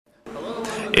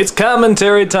It's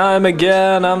commentary time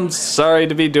again. I'm sorry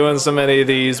to be doing so many of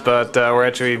these, but we're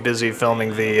actually busy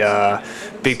filming the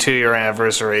big 2-year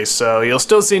anniversary, so you'll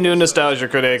still see new Nostalgia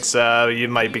Critics. You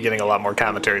might be getting a lot more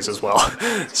commentaries as well.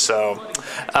 So,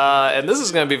 and this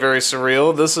is going to be very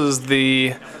surreal. This is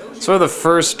the sort of the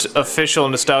first official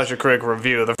Nostalgia Critic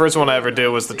review. The first one I ever did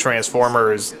was the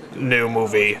Transformers new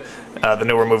movie, the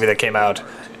newer movie that came out,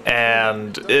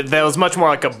 and that was much more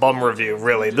like a bum review,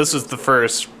 really. This is the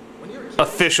first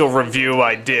official review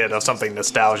I did of something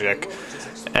nostalgic.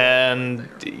 And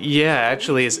yeah,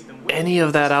 actually, is any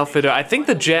of that outfit? I think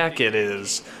the jacket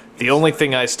is the only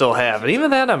thing I still have, and even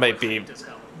that I might be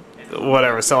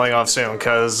whatever selling off soon,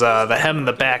 because the hem in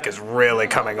the back is really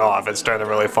coming off. It's starting to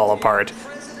really fall apart.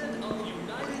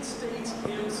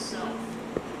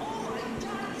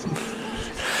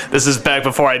 This is back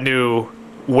before I knew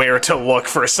where to look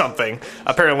for something.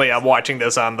 Apparently I'm watching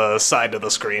this on the side of the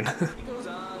screen.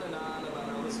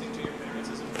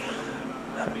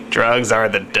 Drugs are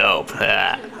the dope.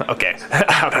 Okay,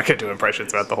 I'm not gonna do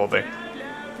impressions throughout the whole thing.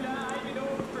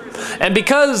 And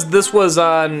because this was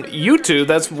on YouTube,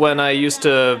 that's when I used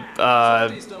to,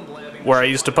 where I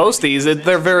used to post these.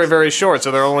 They're very, very short,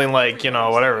 so they're only like, you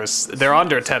know, whatever. They're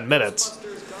under 10 minutes.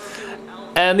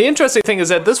 And the interesting thing is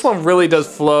that this one really does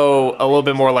flow a little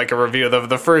bit more like a review.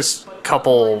 The first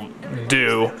couple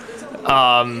do.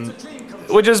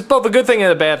 Which is both a good thing and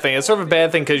a bad thing. It's sort of a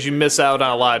bad thing because you miss out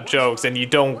on a lot of jokes and you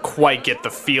don't quite get the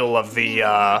feel of the,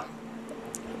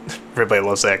 everybody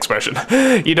loves that expression.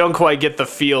 You don't quite get the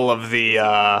feel of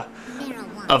the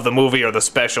movie or the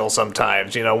special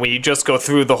sometimes. You know, when you just go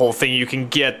through the whole thing, you can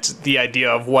get the idea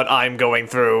of what I'm going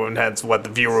through and hence what the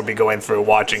viewer will be going through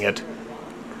watching it.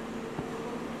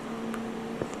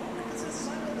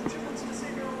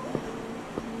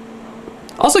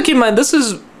 Also keep in mind, this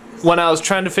is when I was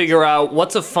trying to figure out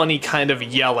what's a funny kind of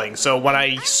yelling. So when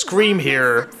I scream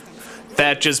here,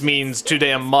 that just means too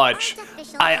damn much.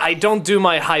 I don't do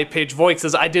my high-pitched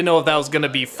voices. I didn't know if that was going to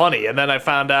be funny. And then I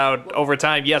found out over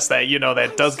time, yes, that, you know,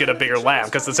 that does get a bigger laugh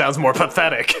because it sounds more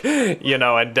pathetic, you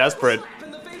know, and desperate.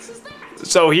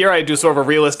 So here I do sort of a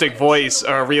realistic voice,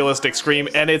 or a realistic scream,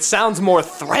 and it sounds more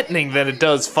threatening than it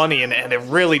does funny, and it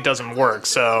really doesn't work.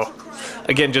 So,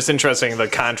 again, just interesting the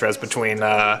contrast between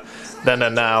then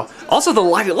and now. Also, the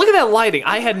lighting. Look at that lighting.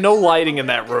 I had no lighting in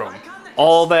that room.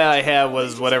 All that I had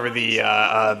was whatever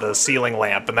the ceiling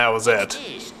lamp, and that was it.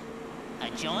 A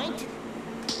joint?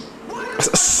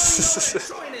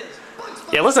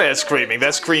 Yeah, listen to that screaming.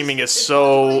 That screaming is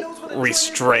so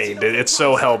restrained. It's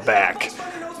so held back.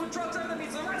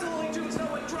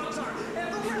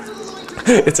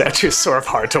 It's actually sort of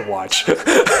hard to watch.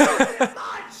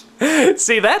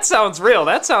 See, that sounds real.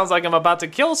 That sounds like I'm about to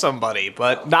kill somebody,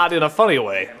 but not in a funny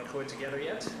way.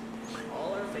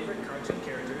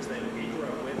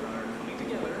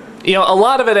 You know, a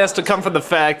lot of it has to come from the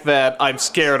fact that I'm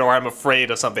scared or I'm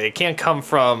afraid of something. It can't come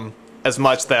from as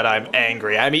much that I'm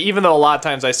angry. I mean, even though a lot of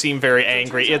times I seem very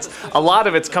angry, a lot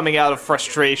of it's coming out of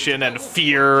frustration and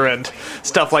fear and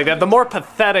stuff like that. The more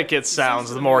pathetic it sounds,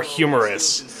 the more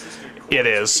humorous it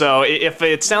is. So if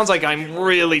it sounds like I'm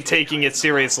really taking it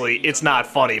seriously, it's not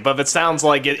funny. But if it sounds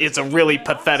like it's a really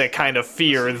pathetic kind of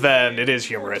fear, then it is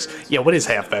humorous. Yeah, what is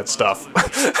half that stuff?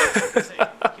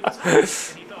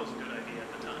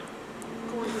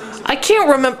 I can't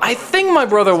remember. I think my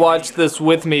brother watched this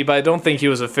with me, but I don't think he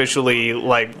was officially,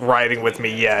 like, riding with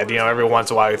me yet. You know, every once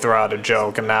in a while he throw out a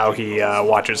joke, and now he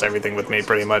watches everything with me,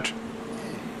 pretty much.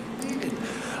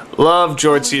 Love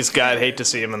George C. Scott. Hate to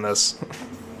see him in this.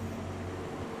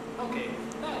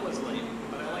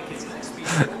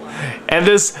 And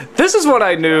this is what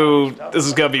I knew this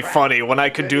was gonna be funny, when I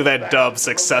could do that dub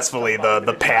successfully,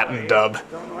 the patent dub.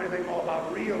 Don't know anything more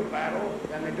about real battle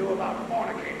than they do about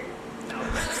fornicating.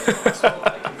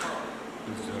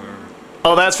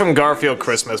 Oh, that's from Garfield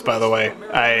Christmas, by the way.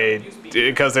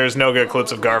 Because there's no good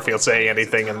clips of Garfield saying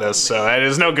anything in this, so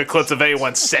there's no good clips of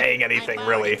anyone saying anything,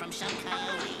 really.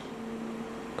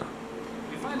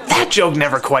 That joke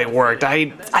never quite worked.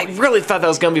 I really thought that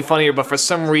was gonna be funnier, but for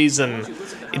some reason,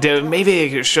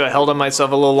 maybe I should have held on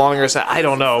myself a little longer. So I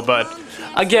don't know, but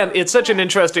again, it's such an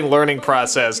interesting learning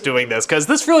process doing this, because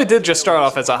this really did just start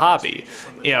off as a hobby.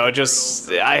 You know,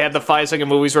 I had the 5-second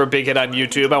movies were a big hit on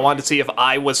YouTube. I wanted to see if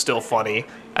I was still funny.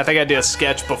 I think I did a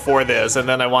sketch before this, and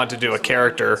then I wanted to do a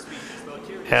character.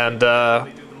 And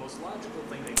the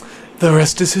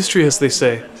rest is history, as they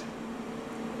say.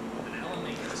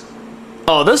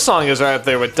 Oh, this song is right up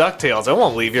there with DuckTales. It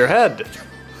won't leave your head.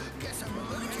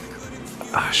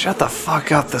 Oh, shut the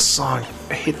fuck up, this song.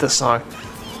 I hate this song.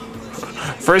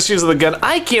 First use of the gun.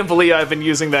 I can't believe I've been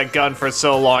using that gun for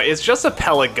so long. It's just a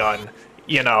pellet gun.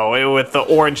 you know, with the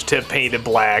orange tip painted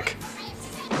black.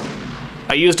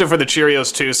 I used it for the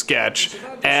Cheerios 2 sketch,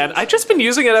 and I've just been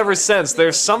using it ever since.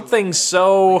 There's something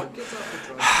so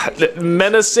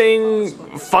menacing,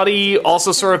 funny,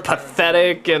 also sort of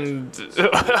pathetic, and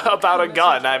about a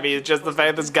gun. I mean, just the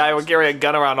fact this guy would carry a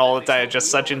gun around all the time, just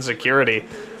such insecurity.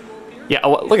 Yeah,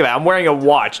 look at that, I'm wearing a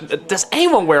watch. Does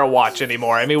anyone wear a watch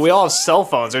anymore? I mean, we all have cell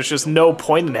phones, there's just no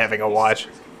point in having a watch.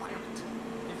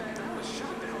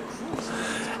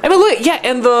 I mean, look, yeah,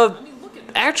 and the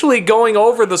actually going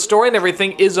over the story and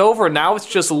everything is over. Now it's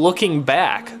just looking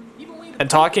back and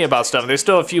talking about stuff. There's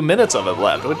still a few minutes of it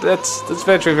left. That's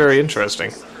very, very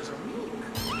interesting.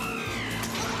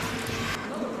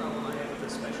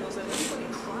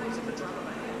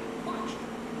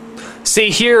 See,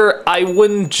 here, I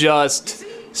wouldn't just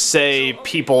say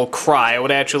people cry. I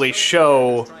would actually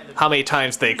show how many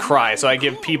times they cry, so I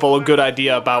give people a good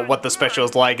idea about what the special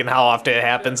is like and how often it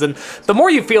happens. And the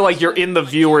more you feel like you're in the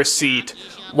viewer's seat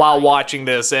while watching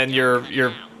this, and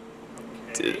you're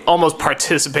almost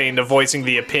participating to voicing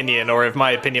the opinion, or if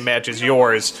my opinion matches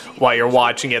yours while you're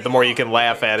watching it, the more you can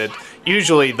laugh at it,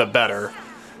 usually the better.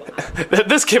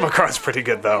 This came across pretty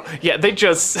good, though. Yeah, they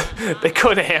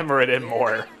could hammer it in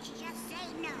more.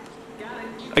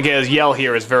 Again, his yell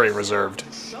here is very reserved.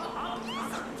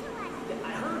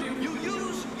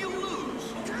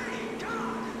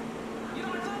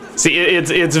 See,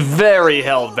 it's very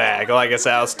held back. Like I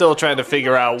said, I was still trying to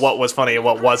figure out what was funny and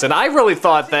what wasn't. I really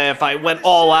thought that if I went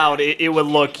all out, it would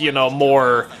look, you know,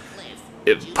 more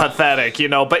pathetic, you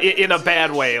know, but in a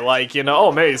bad way. Like, you know,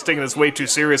 oh, maybe he's taking this way too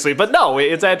seriously. But no,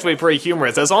 it's actually pretty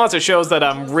humorous. As long as it shows that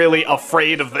I'm really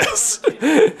afraid of this,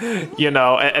 you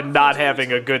know, and not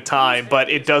having a good time.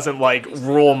 But it doesn't, like,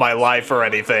 rule my life or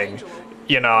anything.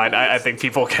 You know, I think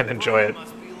people can enjoy it.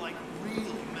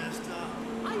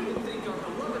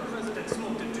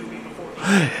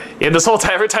 Yeah, this whole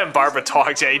time, every time Barbara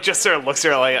talks, yeah, he just sort of looks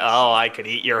at her like, oh, I could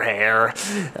eat your hair.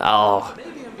 Oh,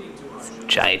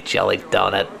 giant jelly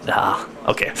donut. Ah,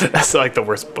 okay, that's like the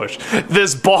worst push.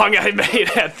 This bong I made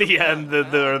at the end,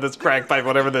 or this crack pipe,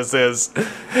 whatever this is,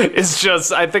 it's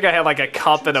just, I think I had like a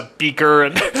cup and a beaker,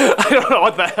 and I don't know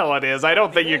what the hell it is. I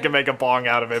don't think you can make a bong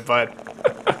out of it, but...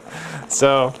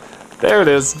 So, there it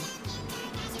is.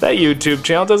 That YouTube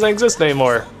channel doesn't exist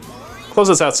anymore. Close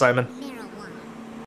this out, Simon.